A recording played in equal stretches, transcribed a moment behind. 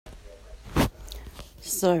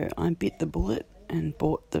So I bit the bullet and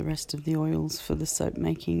bought the rest of the oils for the soap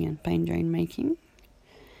making and pain drain making.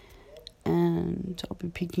 And I'll be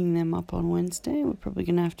picking them up on Wednesday. We're probably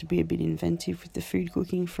going to have to be a bit inventive with the food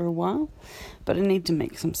cooking for a while. But I need to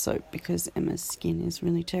make some soap because Emma's skin is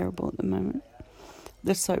really terrible at the moment.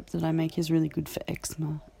 The soap that I make is really good for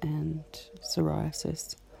eczema and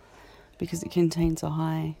psoriasis because it contains a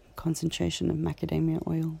high concentration of macadamia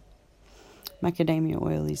oil. Macadamia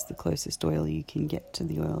oil is the closest oil you can get to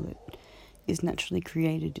the oil that is naturally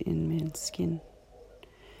created in men's skin.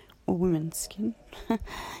 Or women's skin.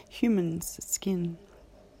 Humans' skin.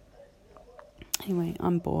 Anyway,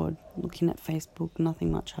 I'm bored looking at Facebook,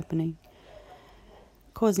 nothing much happening.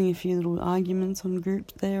 Causing a few little arguments on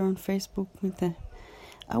groups there on Facebook with the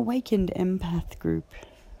Awakened Empath group.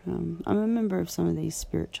 I'm a member of some of these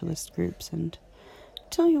spiritualist groups, and I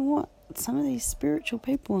tell you what, some of these spiritual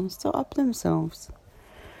people are so up themselves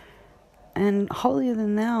and holier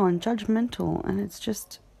than thou and judgmental, and it's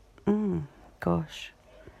just, gosh.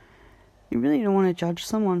 You really don't want to judge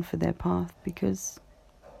someone for their path because,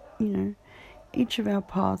 each of our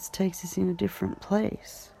paths takes us in a different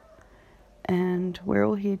place. And we're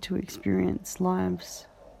all here to experience lives,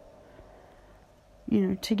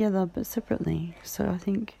 together but separately. So I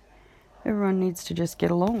think everyone needs to just get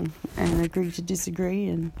along and agree to disagree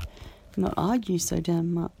and not argue so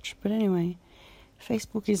damn much. But anyway,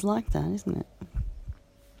 Facebook is like that, isn't it?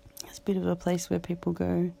 It's a bit of a place where people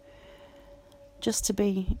go just to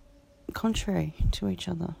be contrary to each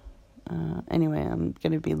other. Anyway, I'm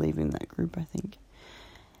going to be leaving that group, I think.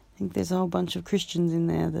 I think there's a whole bunch of Christians in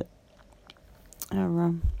there that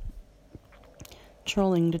are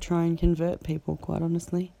trolling to try and convert people, quite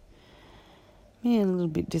honestly. Yeah, a little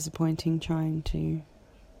bit disappointing trying to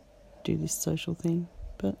do this social thing,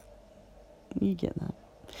 but you get that.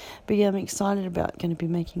 But yeah, I'm excited about going to be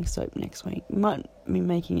making soap next week. Might be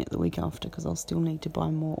making it the week after because I'll still need to buy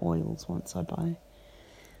more oils once I buy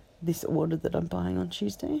this order that I'm buying on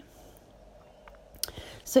Tuesday.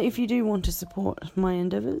 So if you do want to support my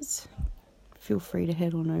endeavours, feel free to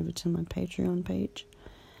head on over to my Patreon page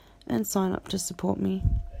and sign up to support me.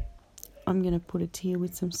 I'm going to put a tier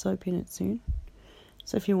with some soap in it soon.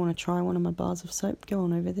 So if you want to try one of my bars of soap, go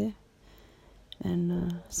on over there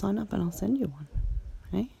and sign up and I'll send you one.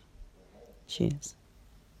 Hey? Cheers.